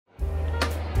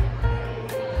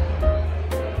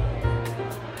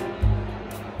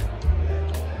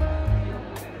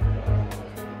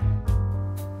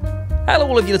Hello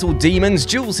all of you little demons,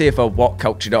 Jules here for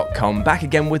WhatCulture.com, back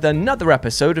again with another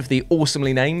episode of the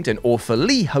awesomely named and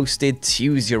awfully hosted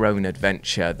Tues Your Own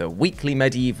Adventure, the weekly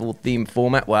medieval theme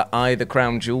format where I, the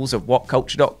crown Jules of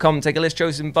WhatCulture.com, take a list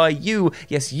chosen by you,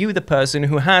 yes you the person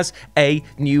who has a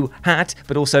new hat,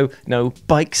 but also no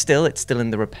bike still, it's still in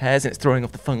the repairs and it's throwing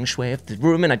off the feng shui of the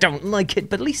room and I don't like it,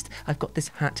 but at least I've got this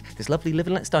hat, this lovely Live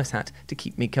and Let's Dice hat to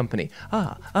keep me company.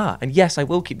 And yes, I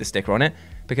will keep the sticker on it,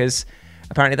 because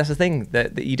apparently that's a thing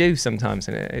that you do sometimes,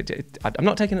 and I'm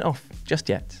not taking it off just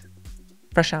yet.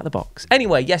 Fresh out of the box.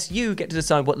 Anyway, yes, you get to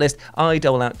decide what list I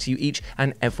dole out to you each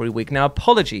and every week. Now,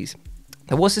 apologies.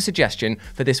 There was a suggestion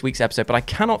for this week's episode, but I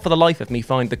cannot for the life of me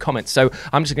find the comments, so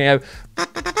I'm just going to go...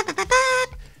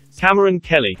 Cameron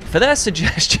Kelly for their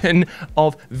suggestion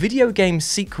of video game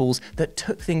sequels that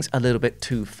took things a little bit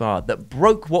too far, that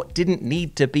broke what didn't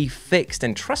need to be fixed,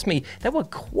 and trust me, there were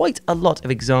quite a lot of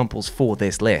examples for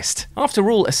this list. After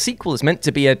all, a sequel is meant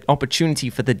to be an opportunity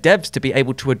for the devs to be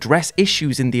able to address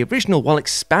issues in the original while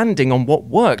expanding on what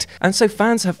worked, and so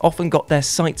fans have often got their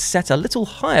sights set a little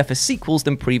higher for sequels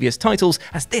than previous titles,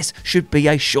 as this should be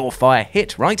a surefire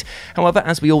hit, right? However,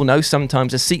 as we all know,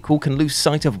 sometimes a sequel can lose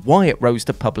sight of why it rose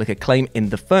to public acclaim in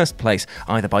the first place,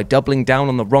 either by doubling down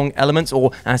on the wrong elements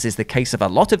or, as is the case of a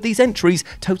lot of these entries,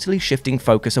 totally shifting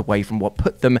focus away from what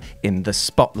put them in the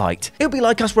spotlight. It would be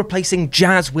like us replacing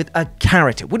jazz with a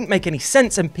carrot. It wouldn't make any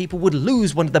sense and people would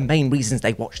lose one of the main reasons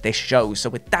they watch this show. So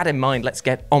with that in mind, let's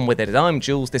get on with it. I'm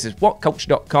Jules, this is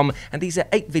WhatCulture.com, and these are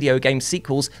 8 video game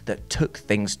sequels that took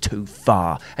things too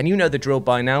far. And you know the drill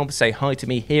by now. Say hi to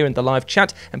me here in the live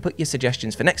chat and put your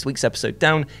suggestions for next week's episode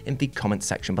down in the comments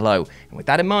section below. And with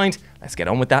that in mind, let's get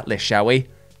on with that list, shall we?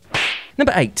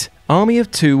 Number 8, Army of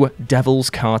Two,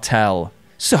 Devil's Cartel.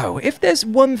 So, if there's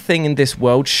one thing in this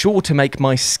world sure to make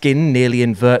my skin nearly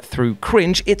invert through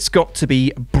cringe, it's got to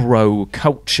be bro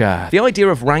culture. The idea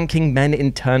of ranking men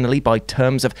internally by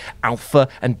terms of alpha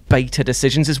and beta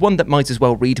decisions is one that might as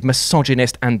well read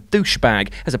misogynist and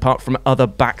douchebag, as apart from other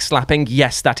backslapping,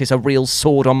 yes, that is a real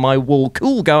sword on my wall,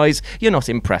 cool guys, you're not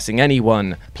impressing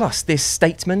anyone. Plus, this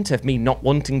statement of me not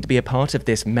wanting to be a part of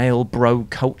this male bro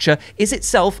culture is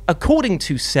itself, according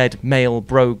to said male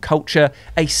bro culture,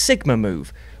 a Sigma move,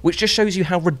 which just shows you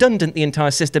how redundant the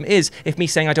entire system is if me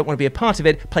saying I don't want to be a part of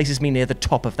it places me near the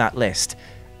top of that list.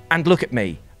 And look at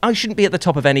me. I shouldn't be at the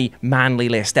top of any manly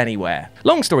list anywhere.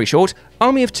 Long story short,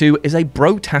 Army of Two is a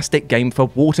bro-tastic game for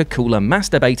water cooler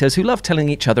masturbators who love telling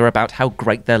each other about how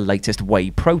great their latest whey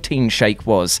protein shake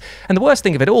was. And the worst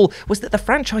thing of it all was that the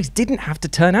franchise didn't have to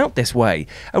turn out this way.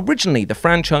 Originally, the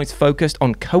franchise focused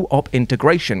on co-op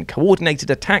integration,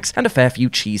 coordinated attacks, and a fair few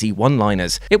cheesy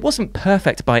one-liners. It wasn't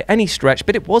perfect by any stretch,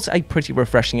 but it was a pretty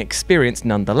refreshing experience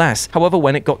nonetheless. However,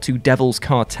 when it got to Devil's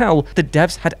Cartel, the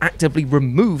devs had actively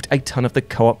removed a ton of the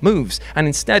co-op moves, and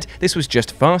instead this was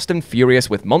just fast and furious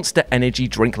with Monster Energy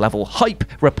drink level hype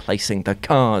replacing the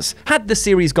cars. Had the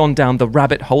series gone down the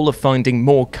rabbit hole of finding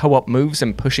more co-op moves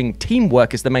and pushing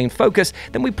teamwork as the main focus,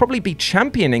 then we'd probably be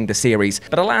championing the series,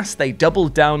 but alas, they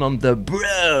doubled down on the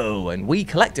bro, and we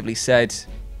collectively said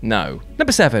no.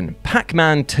 Number 7,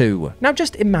 Pac-Man 2. Now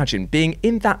just imagine being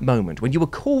in that moment when you were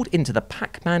called into the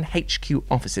Pac-Man HQ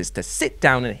offices to sit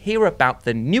down and hear about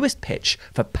the newest pitch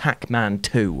for Pac-Man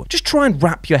 2. Just try and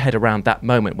wrap your head around that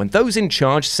moment when those in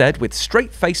charge said with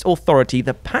straight-faced authority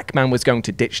that Pac-Man was going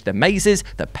to ditch the mazes,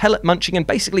 the pellet munching, and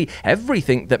basically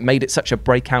everything that made it such a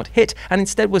breakout hit, and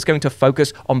instead was going to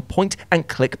focus on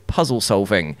point-and-click puzzle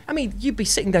solving. I mean, you'd be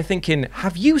sitting there thinking,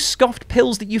 have you scoffed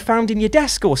pills that you found in your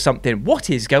desk or something? What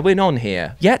is going on here?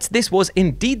 Yet this was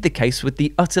indeed the case with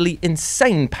the utterly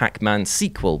insane Pac-Man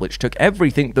sequel, which took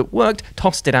everything that worked,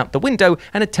 tossed it out the window,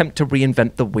 and attempted to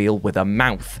reinvent the wheel with a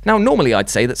mouth. Now normally I'd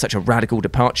say that such a radical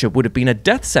departure would have been a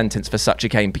death sentence for such a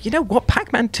game, but you know what,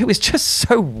 Pac-Man 2 is just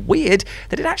so weird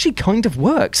that it actually kind of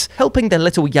works. Helping the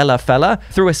little yellow fella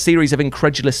through a series of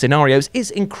incredulous scenarios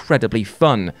is incredibly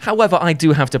fun. However, I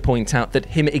do have to point out that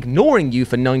him ignoring you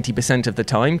for 90% of the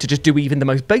time to just do even the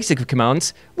most basic of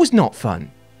commands was not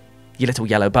fun. You little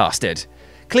yellow bastard.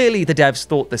 Clearly the devs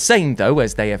thought the same though,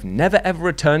 as they have never ever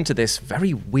returned to this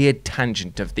very weird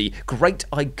tangent of the great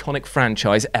iconic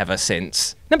franchise ever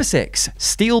since. Number 6,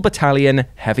 Steel Battalion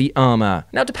Heavy Armor.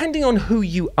 Now, depending on who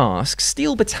you ask,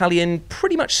 Steel Battalion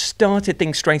pretty much started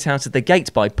things straight out of the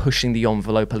gate by pushing the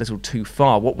envelope a little too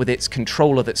far, what with its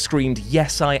controller that screamed,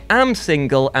 yes, I am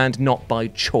single and not by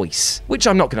choice. Which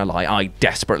I'm not gonna lie, I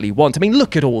desperately want. I mean,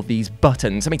 look at all these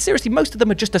buttons. I mean, seriously, most of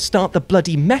them are just to start the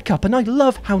bloody mech up, and I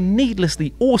love how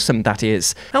needlessly awesome that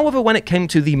is. However, when it came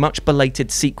to the much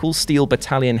belated sequel Steel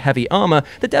Battalion Heavy Armor,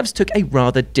 the devs took a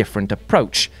rather different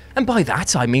approach. And by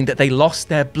that, I mean that they lost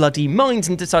their bloody minds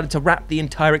and decided to wrap the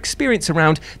entire experience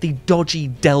around the dodgy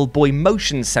Del Boy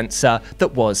motion sensor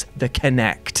that was the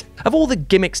Kinect. Of all the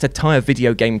gimmicks to tie a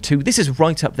video game to, this is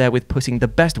right up there with putting the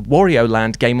best Wario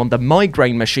Land game on the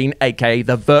migraine machine, aka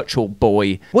the Virtual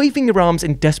Boy. Waving your arms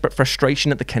in desperate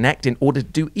frustration at the Kinect in order to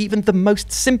do even the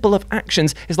most simple of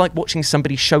actions is like watching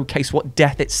somebody showcase what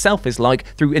death itself is like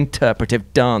through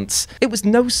interpretive dance. It was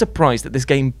no surprise that this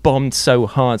game bombed so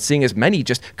hard, seeing as many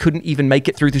just couldn't even make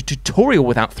it through the tutorial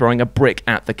without throwing a brick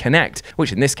at the Kinect,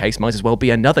 which in this case might as well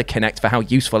be another Kinect for how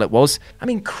useful it was. I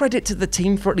mean, credit to the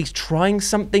team for at least trying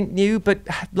something new, but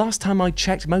last time I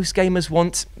checked, most gamers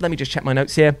want, let me just check my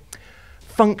notes here,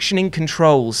 functioning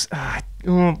controls.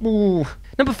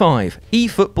 Number 5,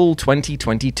 eFootball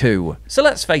 2022. So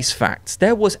let's face facts,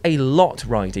 there was a lot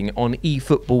riding on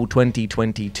eFootball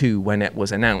 2022 when it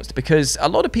was announced, because a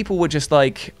lot of people were just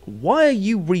like, why are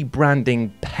you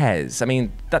rebranding PES? I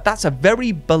mean, that's a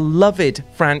very beloved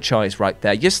franchise right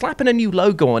there. You're slapping a new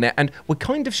logo on it, and we're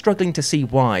kind of struggling to see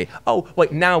why. Oh,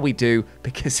 wait, now we do,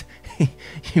 because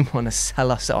you want to sell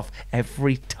us off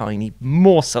every tiny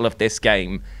morsel of this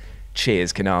game.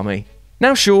 Cheers, Konami.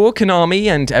 Now sure, Konami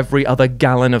and every other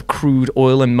gallon of crude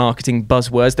oil and marketing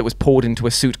buzzwords that was poured into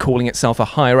a suit calling itself a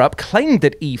higher-up claimed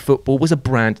that eFootball was a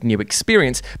brand new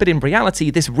experience, but in reality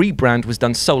this rebrand was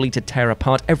done solely to tear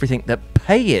apart everything that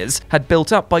Payers had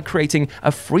built up by creating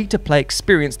a free-to-play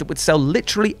experience that would sell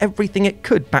literally everything it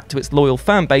could back to its loyal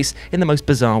fanbase in the most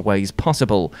bizarre ways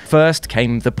possible. First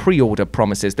came the pre-order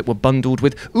promises that were bundled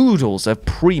with oodles of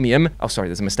premium, oh sorry,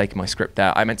 there's a mistake in my script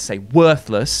there, I meant to say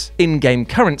worthless, in-game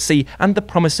currency, and the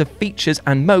promise of features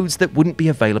and modes that wouldn't be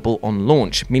available on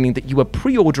launch, meaning that you were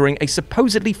pre-ordering a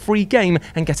supposedly free game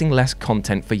and getting less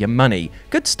content for your money.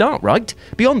 Good start, right?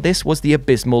 Beyond this was the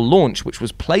abysmal launch, which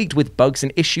was plagued with bugs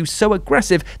and issues so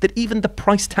aggressive that even the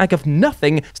price tag of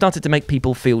nothing started to make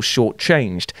people feel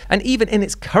shortchanged. And even in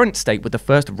its current state with the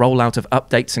first rollout of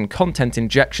updates and content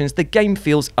injections, the game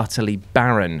feels utterly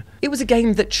barren. It was a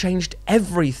game that changed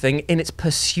everything in its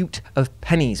pursuit of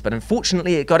pennies, but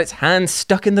unfortunately it got its hands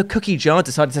stuck in the cookie jar,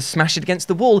 decided to smash it against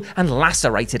the wall, and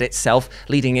lacerated itself,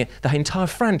 leading the entire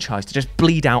franchise to just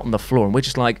bleed out on the floor. And we're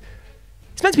just like,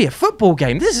 it's meant to be a football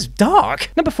game. This is dark.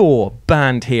 Number 4,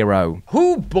 Band Hero.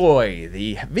 Oh boy,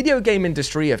 the video game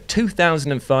industry of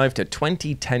 2005 to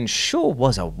 2010 sure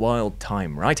was a wild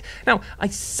time, right? Now, I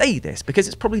say this because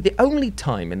it's probably the only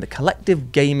time in the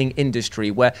collective gaming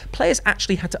industry where players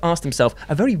actually had to ask themselves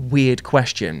a very weird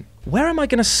question. Where am I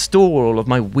going to store all of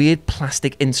my weird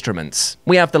plastic instruments?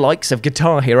 We have the likes of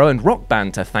Guitar Hero and Rock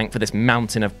Band to thank for this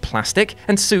mountain of plastic,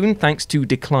 and soon, thanks to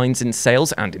declines in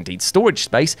sales and indeed storage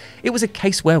space, it was a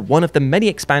case where one of the many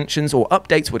expansions or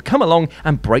updates would come along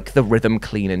and break the rhythm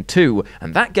clean in two,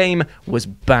 and that game was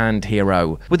Band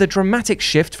Hero. With a dramatic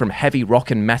shift from heavy rock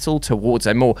and metal towards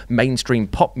a more mainstream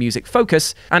pop music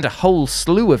focus, and a whole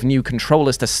slew of new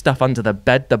controllers to stuff under the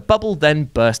bed, the bubble then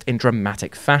burst in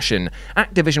dramatic fashion.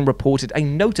 Activision reported a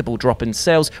notable drop in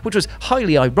sales, which was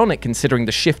highly ironic considering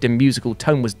the shift in musical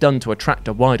tone was done to attract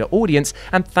a wider audience,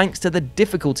 and thanks to the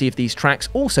difficulty of these tracks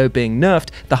also being nerfed,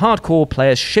 the hardcore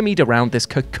players shimmied around this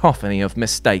cacophony of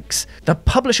mistakes. The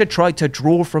publisher tried to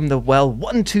draw from the well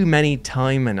one too many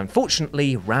time and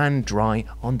unfortunately ran dry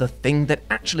on the thing that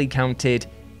actually counted: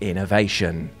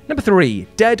 innovation. Number 3,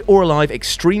 Dead or Alive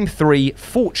Extreme 3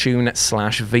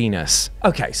 Fortune/Venus.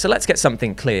 Okay, so let's get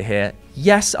something clear here.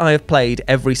 Yes, I have played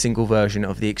every single version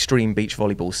of the Extreme Beach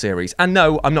Volleyball series, and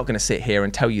no, I'm not going to sit here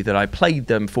and tell you that I played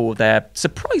them for their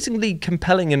surprisingly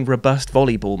compelling and robust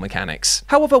volleyball mechanics.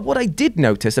 However, what I did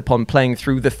notice upon playing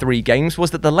through the 3 games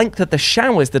was that the length of the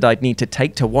showers that I'd need to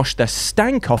take to wash the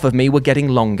stank off of me were getting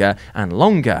longer and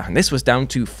longer, and this was down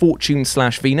to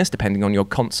Fortune/Venus, depending on your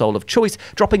console of choice,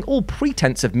 dropping all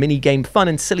pretense of mini-game fun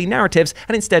and silly narratives,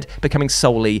 and instead becoming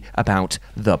solely about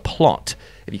the plot.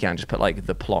 If you can, just put like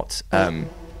the plot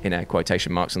in air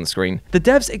quotation marks on the screen. The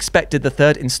devs expected the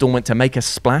third installment to make a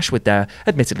splash with their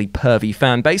admittedly pervy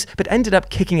fan base, but ended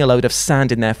up kicking a load of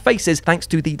sand in their faces thanks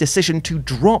to the decision to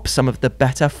drop some of the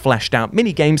better fleshed out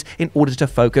minigames in order to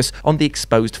focus on the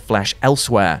exposed flesh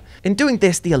elsewhere. In doing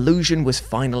this, the illusion was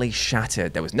finally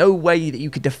shattered. There was no way that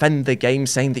you could defend the game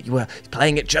saying that you were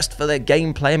playing it just for the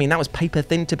gameplay. I mean, that was paper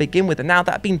thin to begin with, and now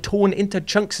that had been torn into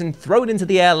chunks and thrown into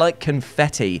the air like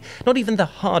confetti. Not even the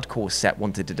hardcore set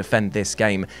wanted to defend this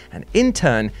game. and in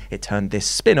turn, it turned this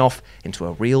spin-off into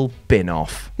a real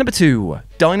bin-off. Number 2.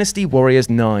 Dynasty Warriors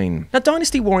 9. Now,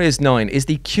 Dynasty Warriors 9 is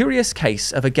the curious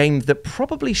case of a game that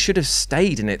probably should have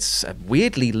stayed in its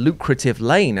weirdly lucrative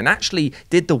lane and actually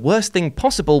did the worst thing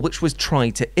possible, which was try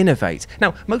to innovate.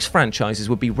 Now, most franchises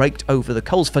would be raked over the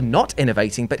coals for not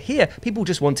innovating, but here, people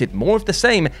just wanted more of the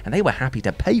same, and they were happy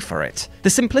to pay for it. The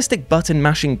simplistic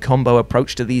button-mashing combo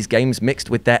approach to these games,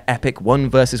 mixed with their epic 1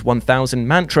 versus 1000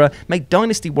 mantra, made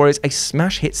Dynasty Warriors a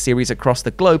smash hit series across the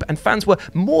globe, and fans were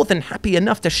more than happy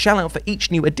enough to shell out for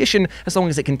each new edition as long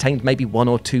as it contained maybe 1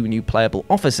 or 2 new playable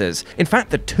officers. In fact,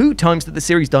 the 2 times that the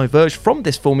series diverged from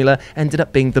this formula ended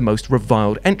up being the most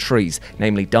reviled entries,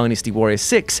 namely Dynasty Warriors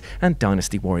 6 and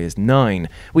Dynasty Warriors 9.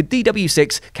 With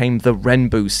DW6 came the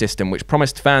Renbu system, which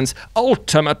promised fans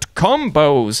ultimate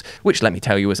combos, which, let me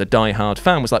tell you, as a die-hard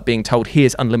fan, was like being told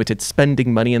here's unlimited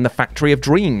spending money in the factory of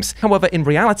dreams. However, in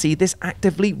reality, this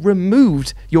actively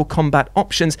removed your combat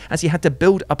options as you had to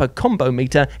build up a combo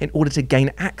meter in order to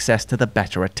gain access to the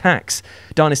better attacks.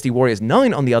 Dynasty Warriors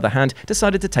 9, on the other hand,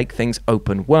 decided to take things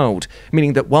open world,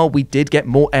 meaning that while we did get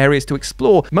more areas to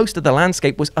explore, most of the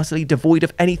landscape was utterly devoid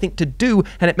of anything to do,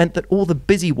 and it meant that all the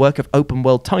busy work of open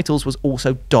world titles was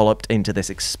also dolloped into this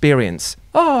experience.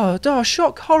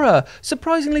 Shock horror.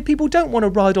 Surprisingly, people don't want to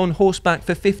ride on horseback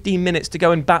for 15 minutes to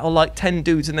go and battle like 10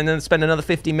 dudes and then spend another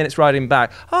 15 minutes riding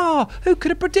back. Who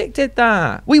could have predicted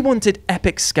that? We wanted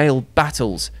epic scale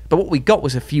battles, but what we got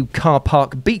was a few car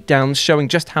park beatdowns showing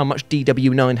just how much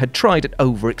DW9 had tried at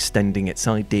overextending its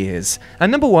ideas.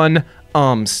 And number 1,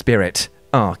 Arms Spirit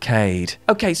Arcade.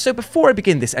 Okay, so before I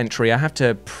begin this entry, I have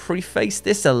to preface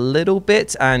this a little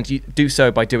bit, and you do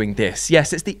so by doing this.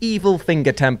 Yes, it's the Evil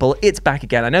Finger Temple. It's back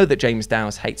again. I know that James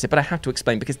Dowes hates it, but I have to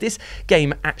explain because this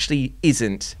game actually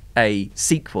isn't a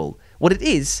sequel. What it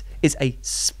is a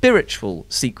spiritual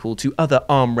sequel to other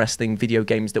arm wrestling video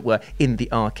games that were in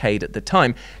the arcade at the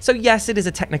time. So yes, it is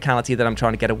a technicality that I'm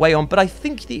trying to get away on, but I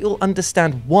think that you'll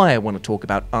understand why I want to talk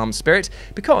about Arm Spirit,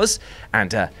 because,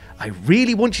 and I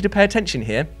really want you to pay attention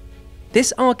here,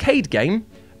 this arcade game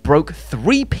broke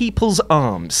 3 people's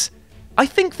arms. I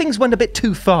think things went a bit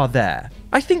too far there.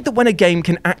 I think that when a game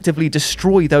can actively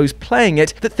destroy those playing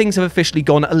it, that things have officially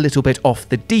gone a little bit off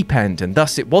the deep end, and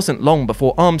thus it wasn't long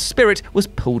before Armed Spirit was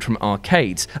pulled from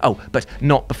arcades. Oh, but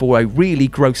not before a really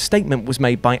gross statement was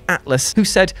made by Atlas, who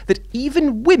said that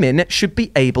even women should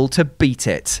be able to beat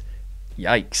it.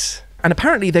 Yikes. And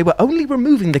apparently they were only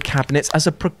removing the cabinets as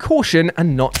a precaution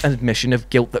and not an admission of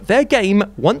guilt that their game,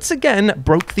 once again,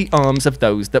 broke the arms of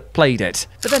those that played it.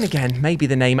 But then again, maybe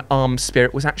the name Armed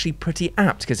Spirit was actually pretty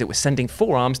apt because it was sending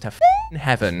 4 arms to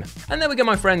heaven. And there we go,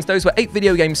 my friends. Those were 8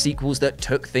 video game sequels that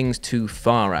took things too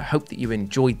far. I hope that you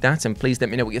enjoyed that, and please let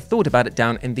me know what you thought about it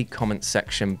down in the comments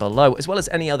section below, as well as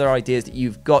any other ideas that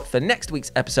you've got for next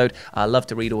week's episode. I love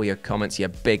to read all your comments, your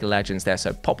big legends there,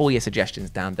 so pop all your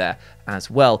suggestions down there as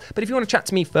well. But if you want to chat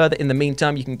to me further in the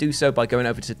meantime, you can do so by going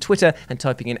over to Twitter and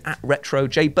typing in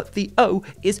 @RetroJ, but the O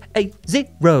is a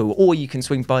 0. Or you can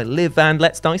swing by Live and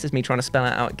Let's Dice. It's me trying to spell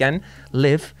it out again.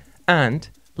 Live and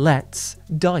Let's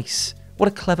Dice. What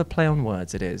a clever play on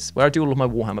words it is, where I do all of my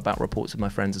Warhammer Battle reports with my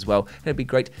friends as well. It'd be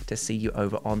great to see you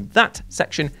over on that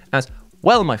section as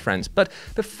well, my friends. But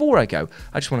before I go,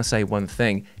 I just want to say one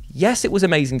thing. Yes, it was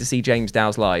amazing to see James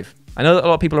Dowes live. I know that a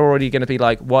lot of people are already going to be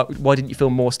like, why didn't you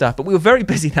film more stuff? But we were very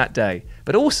busy that day.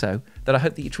 But also, that I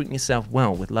hope that you're treating yourself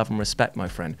well with love and respect, my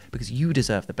friend, because you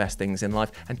deserve the best things in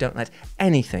life, and don't let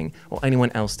anything or anyone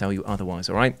else tell you otherwise,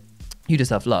 all right? You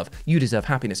deserve love. You deserve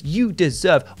happiness. You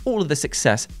deserve all of the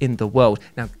success in the world.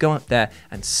 Now go out there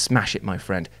and smash it, my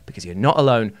friend, because you're not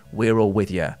alone. We're all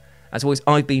with you. As always,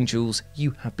 I've been Jules.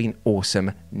 You have been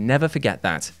awesome. Never forget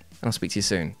that. And I'll speak to you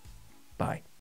soon. Bye.